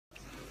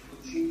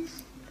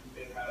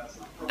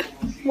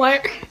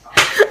What?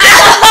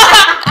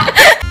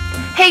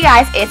 Hey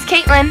guys, it's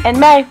Caitlin And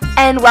May.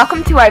 and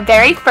welcome to our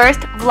very first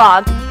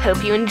vlog.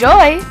 Hope you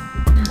enjoy.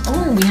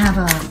 Oh, we have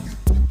a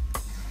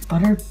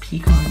buttered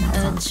pecan. That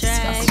sounds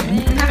disgusting.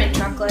 I'm having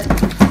chocolate.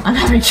 I'm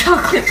having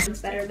chocolate.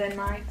 It's better than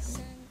mine.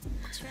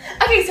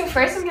 Okay, so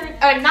first I'm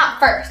getting, not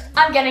first,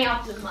 I'm getting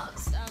off the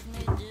mugs.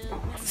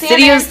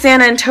 City of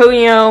San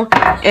Antonio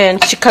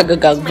and Chicago.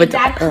 My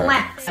dad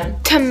collects.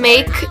 To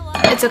make,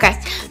 it's okay,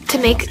 to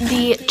make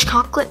the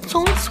chocolate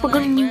sauce, we're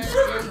gonna use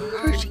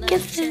Hershey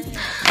Kisses.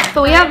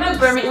 But we have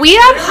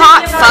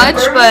hot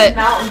fudge, but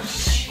Mountain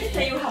shit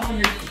that you have in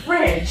your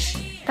fridge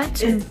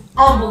that's is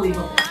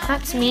unbelievable.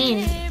 That's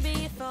mean.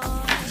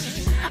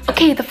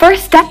 Okay, the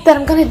first step that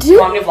I'm gonna do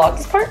Want me to vlog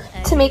this part?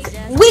 to make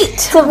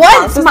for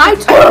once my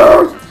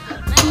turn.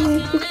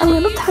 A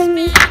little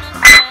tiny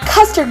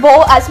custard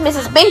bowl, as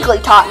Mrs.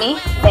 Binkley taught me.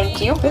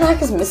 Thank you. Who the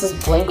heck is Mrs.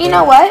 Blinkley? You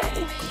know what?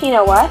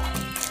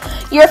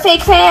 You're a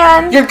fake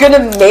fan. You're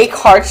gonna make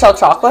hard shell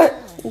chocolate?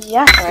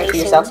 Yes. Alright, for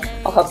yourself.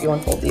 I'll help you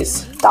unfold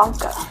these.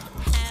 Donka.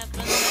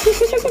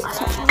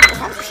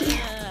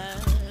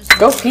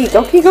 Go pee,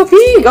 go pee, go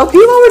pee, go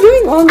pee while we're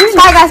doing this.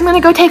 Bye guys, I'm gonna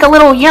go take a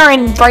little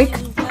urine break.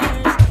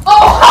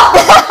 Oh!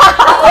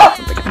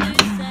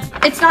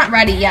 It's not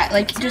ready yet.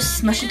 Like, just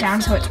smush it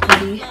down so it's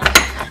ready.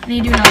 I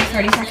need to do another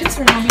 30 seconds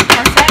and it'll be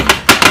perfect.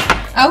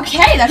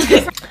 Okay, that's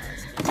good.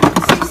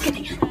 Just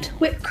getting out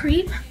whipped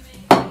cream.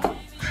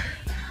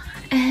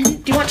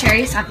 And do you want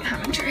cherries? I'm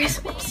having cherries.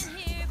 Whoops.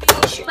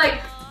 Like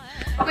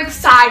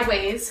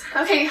sideways.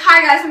 Okay,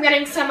 hi guys, I'm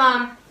getting some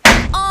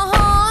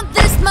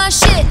This my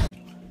shit.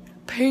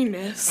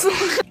 Penis.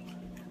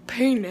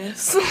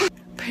 Penis.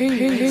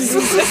 Penis.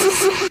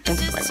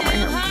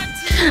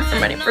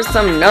 I'm ready for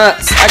some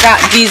nuts. I got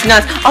these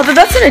nuts. Although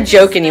that's not a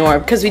joke anymore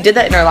because we did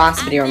that in our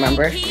last video,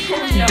 remember? These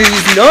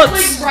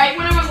nuts. Like right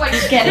when I was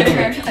like getting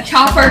her a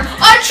chopper.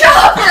 A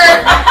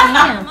chopper!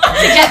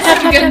 To get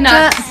some good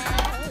nuts.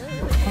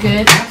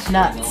 Good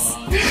nuts.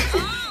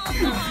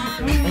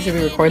 I should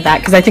re-record that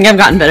because I think I've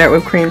gotten better at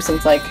whipped cream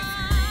since like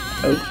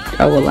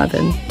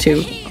 11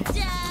 too.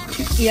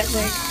 Yep,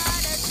 right.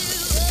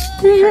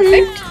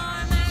 Perfect.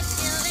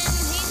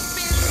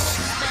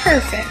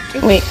 Perfect.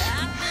 Wait.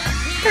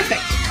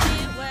 Perfect.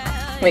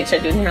 Wait, should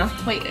I do it in your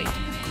mouth? Wait.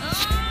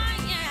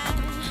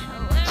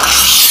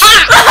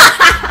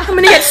 I'm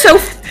gonna get so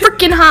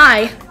freaking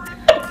high.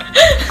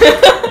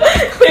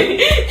 Wait,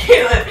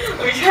 Caitlin,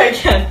 let me try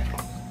again.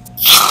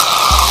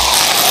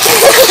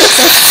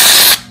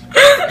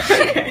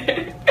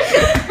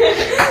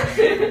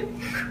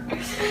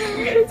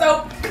 Get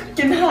so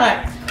freaking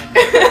high.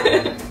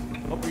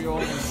 Hope you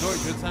all enjoyed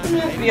your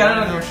time. We got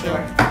it on your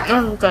shore.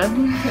 Oh, good.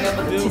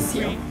 Feel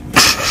free.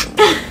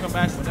 Come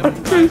back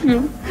whenever you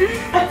like.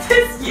 A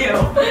tissue.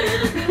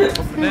 But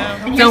for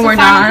now, No, we're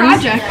done.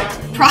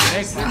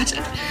 Project.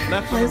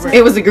 left on the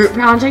It was a group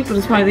project, but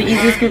it's probably the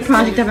easiest group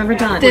project I've ever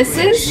done. This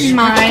is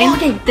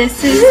mine.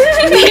 This is We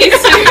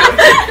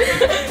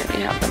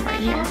have them right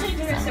here.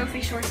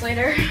 Sophie shorts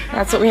later.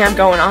 That's what we have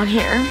going on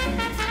here.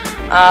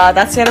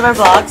 That's the end of our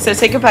vlog, so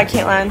say goodbye,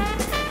 Caitlin.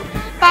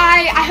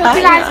 Bye. I hope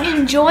you guys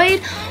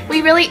enjoyed.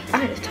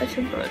 I just touched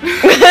your foot.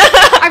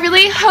 I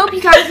really hope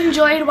you guys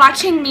enjoyed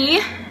watching me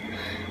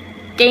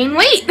gain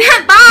weight.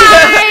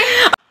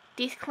 Bye.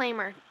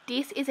 Disclaimer.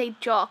 This is a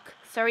joke.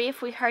 Sorry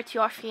if we hurt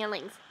your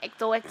feelings.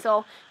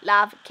 XOXO.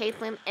 Love,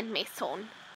 Caitlin and Mason.